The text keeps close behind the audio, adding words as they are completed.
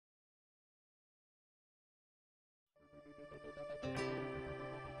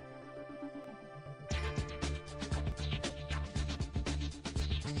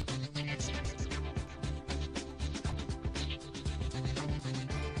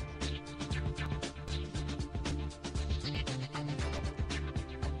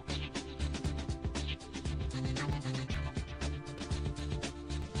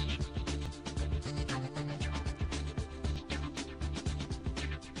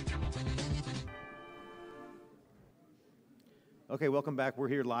Okay, welcome back. We're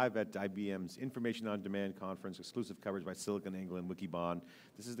here live at IBM's Information on Demand conference, exclusive coverage by SiliconANGLE and Wikibon.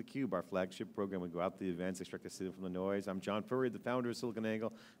 This is theCUBE, our flagship program. We go out to the events, extract the city from the noise. I'm John Furrier, the founder of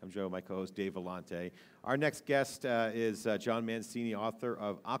SiliconANGLE. I'm joined by my co-host Dave Vellante. Our next guest is John Mancini, author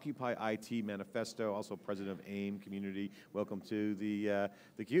of OccupyIT Manifesto, also president of AIM Community. Welcome to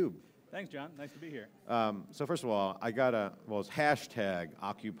theCUBE. Thanks, John. Nice to be here. So first of all, I got it's hashtag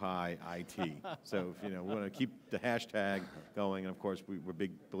OccupyIT. So if, we want to keep the hashtag going, and of course we're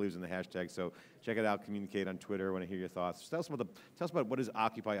big believers in the hashtag. So check it out, communicate on Twitter. I want to hear your thoughts. Tell us about what is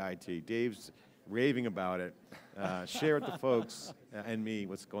OccupyIT. Dave's raving about it. Share with the folks and me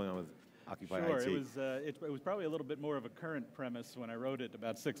what's going on with OccupyIT. Sure. It was probably a little bit more of a current premise when I wrote it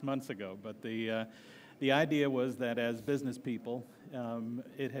about 6 months ago, but the idea was that as business people,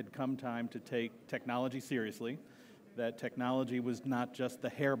 it had come time to take technology seriously, that technology was not just the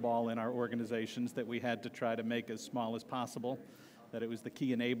hairball in our organizations that we had to try to make as small as possible, that it was the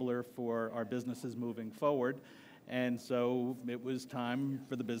key enabler for our businesses moving forward. And so it was time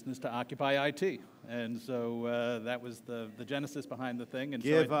for the business to occupy IT. And so that was the genesis behind the thing. And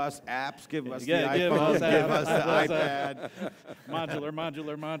give us apps, give us the iPhone, give us the iPad.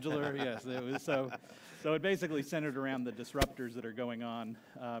 Modular, yes. It was so it basically centered around the disruptors that are going on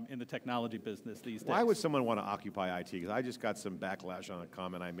in the technology business these days. Why would someone want to occupy IT? Because I just got some backlash on a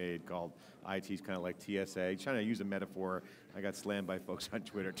comment I made called IT's kind of like TSA. Trying to use a metaphor, I got slammed by folks on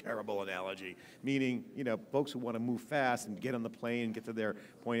Twitter. Terrible analogy. Meaning, folks who want to move fast and get on the plane and get to their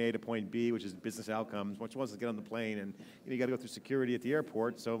point A to point B, which is business outcomes. Once wants to get on the plane, and you got to go through security at the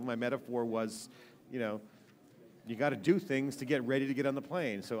airport. So my metaphor was, you got to do things to get ready to get on the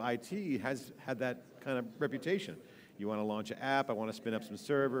plane. So IT has had that kind of reputation. You want to launch an app, I want to spin up some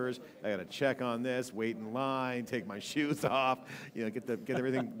servers, I got to check on this, wait in line, take my shoes off, get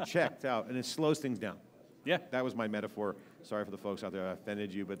everything checked out, and it slows things down. Yeah. That was my metaphor. Sorry for the folks out there I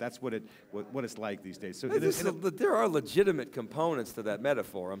offended you, but that's what it's like these days. So there are legitimate components to that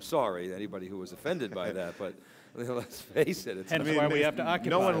metaphor. I'm sorry, anybody who was offended by that, but let's face it. Hence why we have to occupy.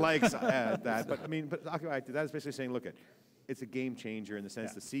 No one likes that, but occupy, that is basically saying, look, it's a game changer in the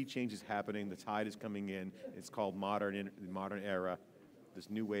sense the sea change is happening, the tide is coming in. It's called modern era, this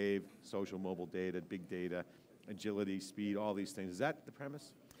new wave, social mobile data, big data, agility, speed, all these things. Is that the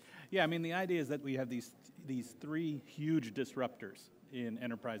premise? Yeah, the idea is that we have these three huge disruptors in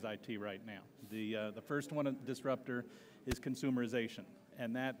enterprise IT right now. The first one disruptor is consumerization,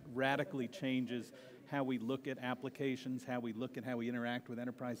 and that radically changes how we look at applications, how we interact with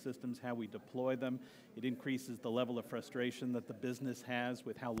enterprise systems, how we deploy them. It increases the level of frustration that the business has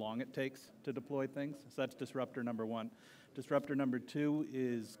with how long it takes to deploy things. So that's disruptor number one. Disruptor number two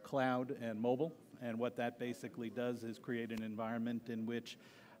is cloud and mobile, and what that basically does is create an environment in which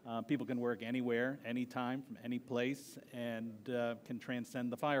people can work anywhere, anytime, from any place, and can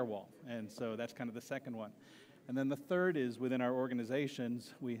transcend the firewall. And so that's kind of the second one. And then the third is within our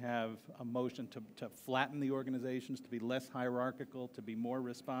organizations, we have a motion to flatten the organizations, to be less hierarchical, to be more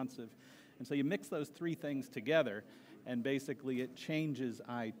responsive. And so you mix those three things together, and basically it changes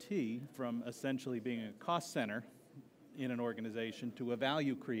IT from essentially being a cost center in an organization to a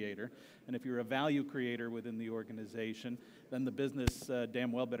value creator. And if you're a value creator within the organization, then the business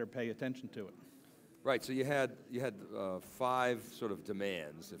damn well better pay attention to it. Right, so you had 5 sort of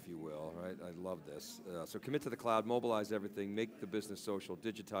demands, if you will, right? I love this. So commit to the cloud, mobilize everything, make the business social,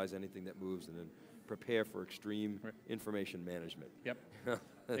 digitize anything that moves, and then prepare for extreme information management. Yep,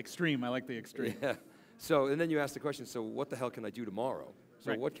 extreme, I like the extreme. Yeah. So, and then you ask the question, so what the hell can I do tomorrow?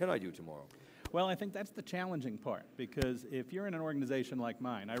 So what can I do tomorrow? Well, I think that's the challenging part, because if you're in an organization like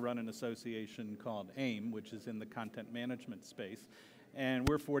mine, I run an association called AIM, which is in the content management space, and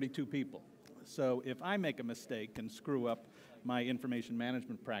we're 42 people. So if I make a mistake and screw up my information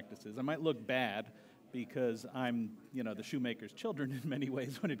management practices, I might look bad because I'm, the shoemaker's children in many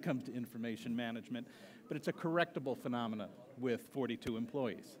ways when it comes to information management, but it's a correctable phenomenon with 42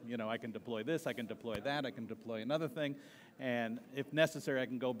 employees. I can deploy this, I can deploy that, I can deploy another thing, and if necessary, I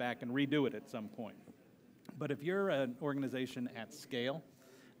can go back and redo it at some point. But if you're an organization at scale,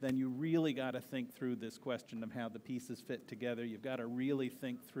 then you really got to think through this question of how the pieces fit together. You've got to really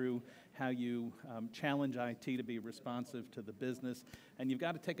think through how you challenge IT to be responsive to the business, and you've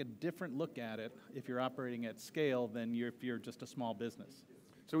got to take a different look at it if you're operating at scale than if you're just a small business.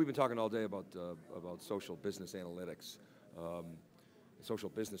 So we've been talking all day about social business analytics, social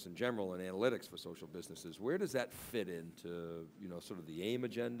business in general, and analytics for social businesses. Where does that fit into, sort of the AIM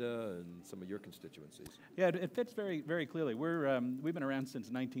agenda and some of your constituencies? Yeah, it fits very, very clearly. We've been around since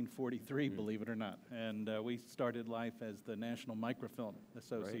 1943, believe it or not, and we started life as the National Microfilm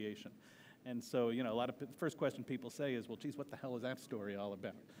Association. And so, you know, the first question people say is, well, geez, what the hell is that story all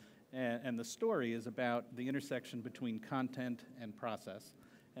about? And the story is about the intersection between content and process.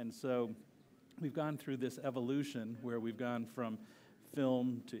 And so we've gone through this evolution where we've gone from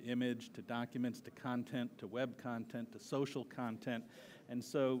film to image to documents to content to web content to social content. And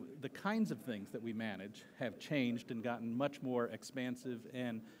so the kinds of things that we manage have changed and gotten much more expansive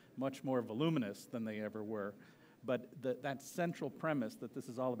and much more voluminous than they ever were. But that central premise that this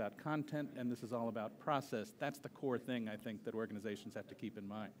is all about content and this is all about process, that's the core thing I think that organizations have to keep in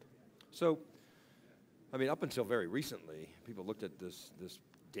mind. So, I mean, up until very recently, people looked at this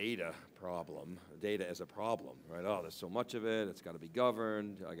data problem, data as a problem, right? Oh, there's so much of it, it's got to be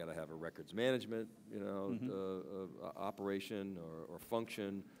governed, I got to have a records management, you know, operation or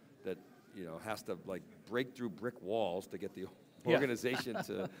function that, you know, has to like break through brick walls to get the organization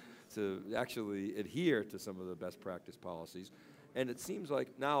to actually adhere to some of the best practice policies. And it seems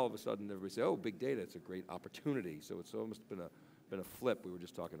like now all of a sudden everybody say, oh, big data, it's a great opportunity. So it's almost been a flip. We were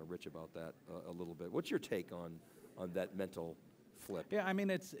just talking to Rich about that a little bit. What's your take on that mental flip? Yeah, I mean,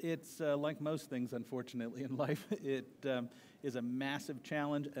 it's like most things, unfortunately, in life. It is a massive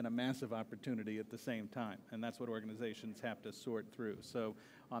challenge and a massive opportunity at the same time, and that's what organizations have to sort through. So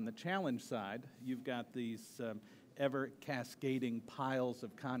on the challenge side, you've got these ever-cascading piles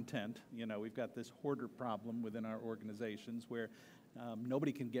of content. You know, we've got this hoarder problem within our organizations where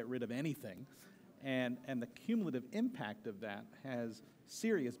nobody can get rid of anything, and the cumulative impact of that has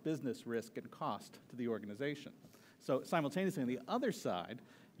serious business risk and cost to the organization. So simultaneously, on the other side,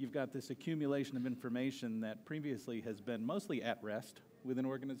 you've got this accumulation of information that previously has been mostly at rest within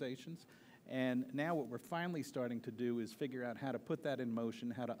organizations. And now what we're finally starting to do is figure out how to put that in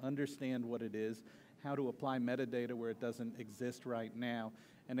motion, how to understand what it is, how to apply metadata where it doesn't exist right now,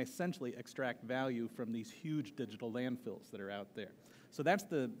 and essentially extract value from these huge digital landfills that are out there. So that's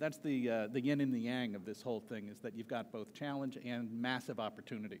the yin and the yang of this whole thing, is that you've got both challenge and massive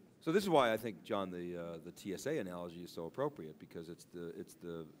opportunity. So this is why I think, John, the TSA analogy is so appropriate, because it's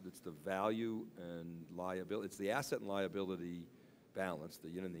the value and liability, it's the asset and liability balance, the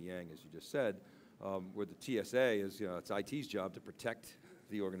yin and the yang, as you just said, where the TSA is, you know, it's IT's job to protect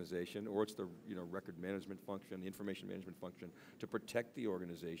the organization, or it's the, you know, record management function, the information management function, to protect the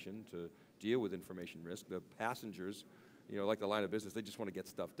organization, to deal with information risk. The passengers, you know, like the line of business, they just want to get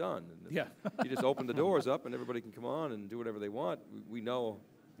stuff done. And you just open the doors up and everybody can come on and do whatever they want. We know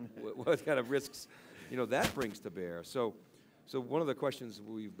what kind of risks, you know, that brings to bear. So one of the questions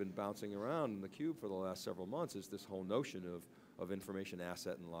we've been bouncing around in theCUBE for the last several months is this whole notion of information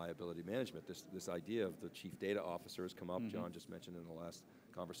asset and liability management. This idea of the chief data officer has come up, John just mentioned in the last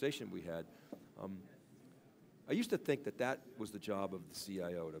conversation we had. I used to think that was the job of the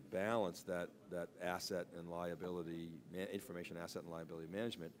CIO, to balance that asset and liability, information asset and liability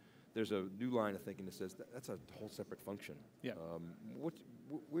management. There's a new line of thinking that says that's a whole separate function. Yeah.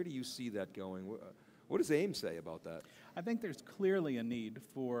 Where do you see that going? What does AIM say about that? I think there's clearly a need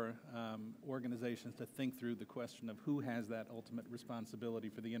for organizations to think through the question of who has that ultimate responsibility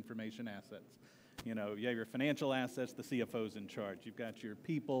for the information assets. You know, you have your financial assets, the CFO's in charge. You've got your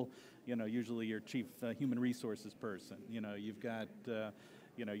people, you know, usually your chief human resources person. You know, you've got,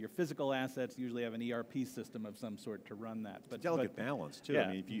 you know, your physical assets usually have an ERP system of some sort to run that. But delicate balance too. Yeah.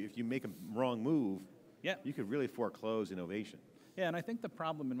 I mean, if you make a wrong move, yeah, you could really foreclose innovation. Yeah, and I think the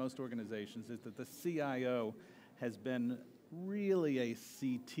problem in most organizations is that the CIO has been really a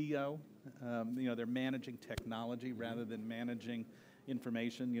CTO. You know, they're managing technology rather than managing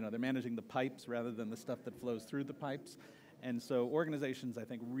information. You know, they're managing the pipes rather than the stuff that flows through the pipes. And so organizations, I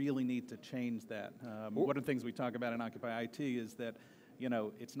think, really need to change that. One of the things we talk about in OccupyIT is that, you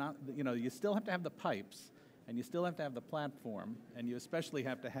know, it's not, you know, you still have to have the pipes, and you still have to have the platform, and you especially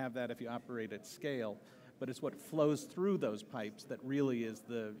have to have that if you operate at scale. But it's what flows through those pipes that really is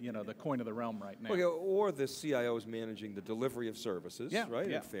the, you know, the coin of the realm right now. Okay, or the CIO is managing the delivery of services, right?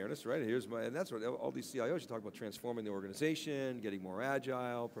 In fairness, right? And that's what all these CIOs, you talk about transforming the organization, getting more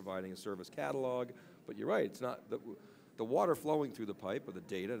agile, providing a service catalog. But you're right, it's not the water flowing through the pipe, or the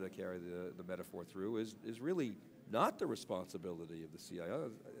data to carry the metaphor through is really not the responsibility of the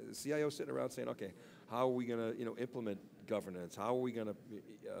CIO. The CIO sitting around saying, okay, how are we going to, you know, implement governance? How are we going to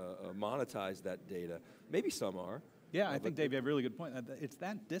monetize that data? Maybe some are. Yeah, I think, Dave, you have a really good point. It's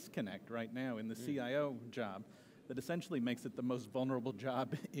that disconnect right now in the CIO job that essentially makes it the most vulnerable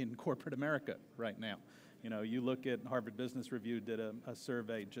job in corporate America right now. You know, you look at Harvard Business Review did a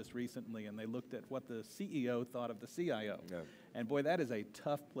survey just recently, and they looked at what the CEO thought of the CIO. Yeah. And boy, that is a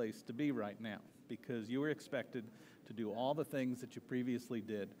tough place to be right now, because you were expected to do all the things that you previously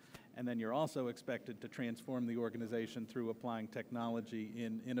did, and then you're also expected to transform the organization through applying technology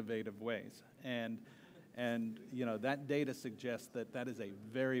in innovative ways. And you know, that data suggests that that is a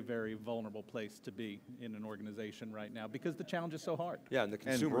very, very vulnerable place to be in an organization right now because the challenge is so hard. Yeah, and the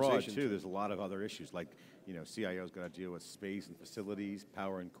consumerization and broad too. There's a lot of other issues like, you know, CIO's got to deal with space and facilities,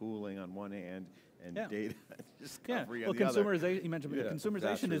 power and cooling on one hand, and data discovery on the other. Consumerization. You mentioned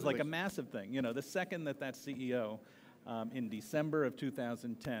consumerization is like a massive thing. You know, the second that CEO in December of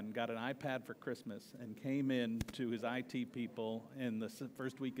 2010 got an iPad for Christmas and came in to his IT people in the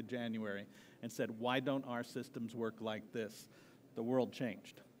first week of January and said, "Why don't our systems work like this?" The world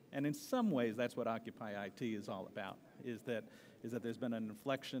changed. And in some ways, that's what OccupyIT is all about, is that there's been an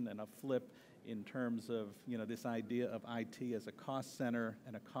inflection and a flip in terms of, you know, this idea of IT as a cost center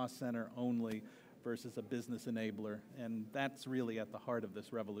and a cost center only versus a business enabler. And that's really at the heart of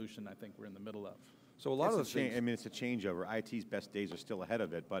this revolution I think we're in the middle of. So a lot of the things, I mean, it's a changeover. IT's best days are still ahead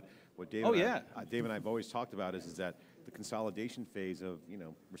of it, but what Dave and I have always talked about is that the consolidation phase of, you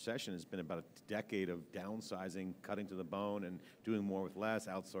know, recession has been about a decade of downsizing, cutting to the bone, and doing more with less.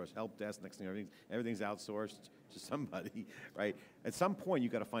 Outsource help desk. Next thing, everything's outsourced to somebody, right? At some point,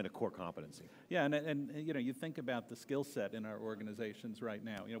 you've got to find a core competency. Yeah, and you know, you think about the skill set in our organizations right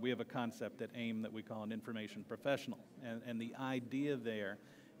now. You know, we have a concept at AIM that we call an information professional, and the idea there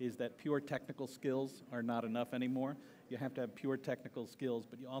is that pure technical skills are not enough anymore. You have to have pure technical skills,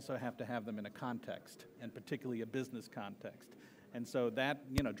 but you also have to have them in a context, and particularly a business context. And so that,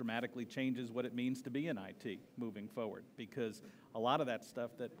 you know, dramatically changes what it means to be in IT moving forward, because a lot of that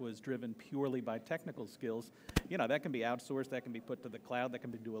stuff that was driven purely by technical skills, you know, that can be outsourced, that can be put to the cloud, that can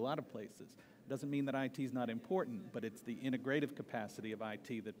be do a lot of places. Doesn't mean that IT is not important, but it's the integrative capacity of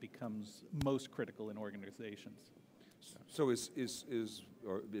IT that becomes most critical in organizations. So is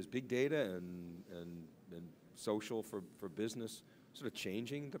big data and social for business sort of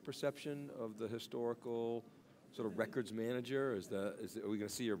changing the perception of the historical sort of records manager? Are we going to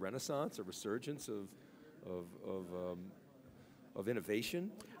see a renaissance, a resurgence of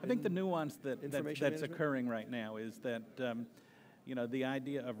innovation? I think the nuance that's occurring right now is that you know, the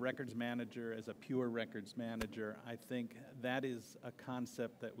idea of records manager as a pure records manager, I think that is a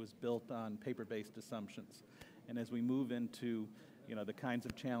concept that was built on paper-based assumptions. And as we move into, you know, the kinds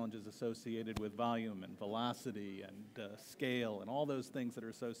of challenges associated with volume and velocity and scale and all those things that are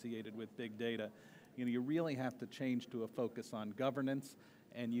associated with big data, you know, you really have to change to a focus on governance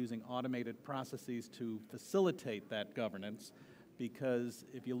and using automated processes to facilitate that governance. Because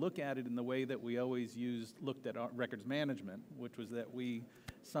if you look at it in the way that we always looked at records management, which was that we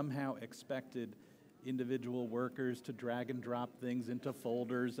somehow expected individual workers to drag and drop things into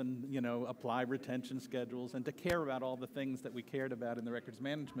folders and, you know, apply retention schedules and to care about all the things that we cared about in the records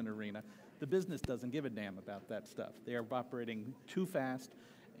management arena, the business doesn't give a damn about that stuff. They are operating too fast,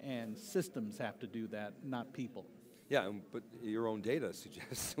 and systems have to do that, not people. Yeah, but your own data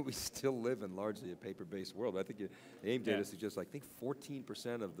suggests we still live in largely a paper-based world. I think the AIM data suggests, I think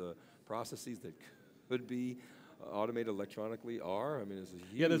 14% of the processes that could be automated electronically are. I mean, it's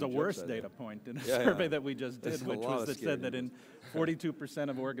a huge there's a worse data point in a survey that we just did, which was that said that in 42%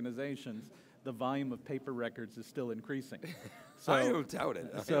 of organizations, the volume of paper records is still increasing. So, I don't doubt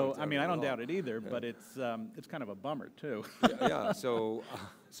it. I mean, I don't doubt it either, but it's kind of a bummer too.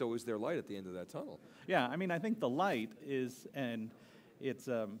 So is there light at the end of that tunnel? Yeah, I mean, I think the light is, and it's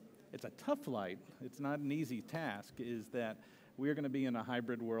a tough light, it's not an easy task, is that we're going to be in a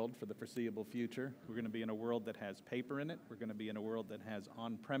hybrid world for the foreseeable future. We're going to be in a world that has paper in it. We're going to be in a world that has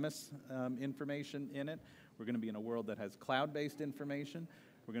on-premise information in it. We're going to be in a world that has cloud-based information.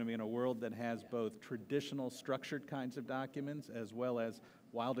 We're going to be in a world that has both traditional structured kinds of documents as well as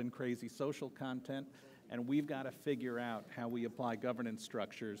wild and crazy social content. And we've got to figure out how we apply governance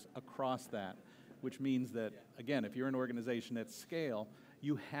structures across that, which means that, again, if you're an organization at scale,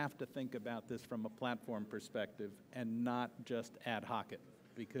 you have to think about this from a platform perspective and not just ad hoc it.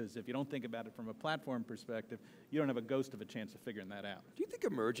 Because if you don't think about it from a platform perspective, you don't have a ghost of a chance of figuring that out. Do you think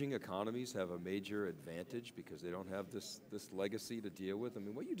emerging economies have a major advantage because they don't have this legacy to deal with? I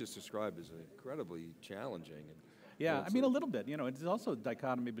mean, what you just described is incredibly challenging. Yeah, I mean, a little bit. You know, it's also a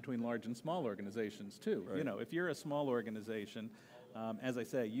dichotomy between large and small organizations too. Right. You know, if you're a small organization, as I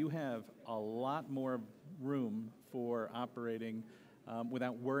say, you have a lot more room for operating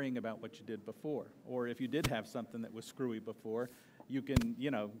without worrying about what you did before. Or if you did have something that was screwy before, you can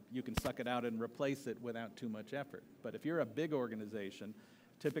suck it out and replace it without too much effort. But if you're a big organization,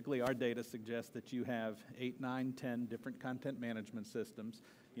 typically our data suggests that you have 8, 9, 10 different content management systems,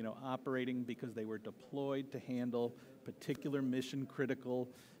 you know, operating because they were deployed to handle particular mission critical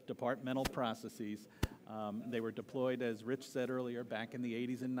departmental processes. They were deployed, as Rich said earlier, back in the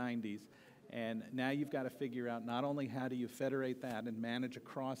 80s and 90s. And now you've got to figure out not only how do you federate that and manage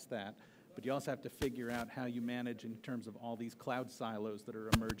across that, but you also have to figure out how you manage in terms of all these cloud silos that are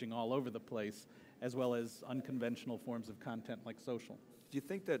emerging all over the place, as well as unconventional forms of content like social. Do you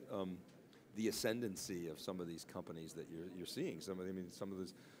think that the ascendancy of some of these companies that you're seeing, some of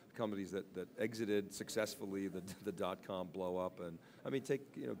those companies that exited successfully the dot-com blow up, and I mean,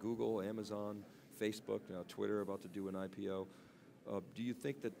 take Google, Amazon, Facebook, Twitter about to do an IPO. Do you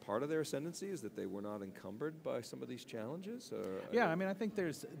think that part of their ascendancy is that they were not encumbered by some of these challenges? Yeah, I mean, I think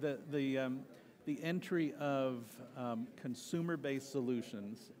there's the entry of consumer-based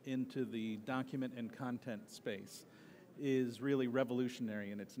solutions into the document and content space is really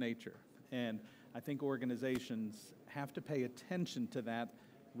revolutionary in its nature. And I think organizations have to pay attention to that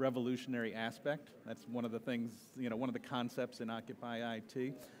revolutionary aspect. That's one of the things, one of the concepts in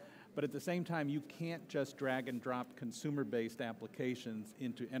OccupyIT. But at the same time, you can't just drag and drop consumer-based applications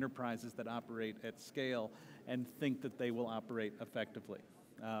into enterprises that operate at scale and think that they will operate effectively.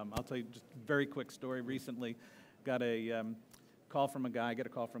 I'll tell you just a very quick story. Recently, got a call from a guy, get a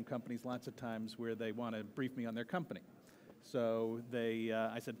call from companies lots of times where they want to brief me on their company. So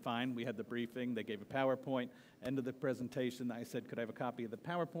I said, fine, we had the briefing, they gave a PowerPoint. End of the presentation, I said, could I have a copy of the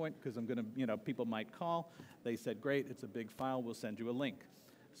PowerPoint? Because I'm going to, people might call. They said, great, it's a big file, we'll send you a link.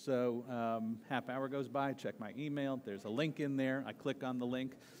 So half hour goes by, check my email, there's a link in there, I click on the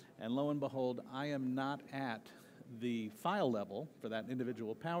link, and lo and behold, I am not at the file level for that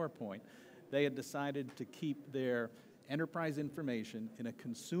individual PowerPoint. They had decided to keep their enterprise information in a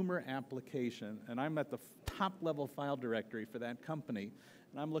consumer application, and I'm at the top level file directory for that company,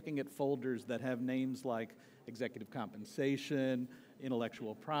 and I'm looking at folders that have names like executive compensation,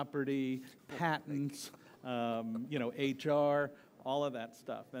 intellectual property, patents, HR, all of that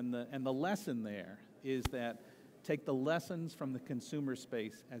stuff. And the lesson there is that take the lessons from the consumer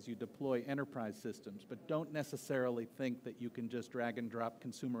space as you deploy enterprise systems, but don't necessarily think that you can just drag and drop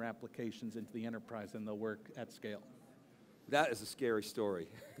consumer applications into the enterprise and they'll work at scale. That is a scary story.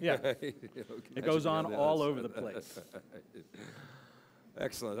 Yeah, it goes on all over the place.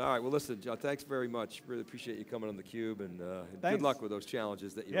 Excellent. All right, well listen, John, thanks very much. Really appreciate you coming on theCUBE, and good luck with those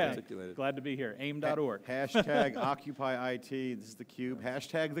challenges that you articulated. Glad to be here. AIM.org. Hashtag OccupyIT, this is theCUBE.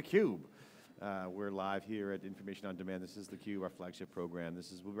 Hashtag theCUBE. We're live here at Information on Demand. This is theCUBE, our flagship program.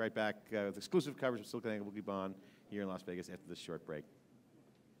 We'll be right back with exclusive coverage of SiliconANGLE. We'll keep on here in Las Vegas after this short break.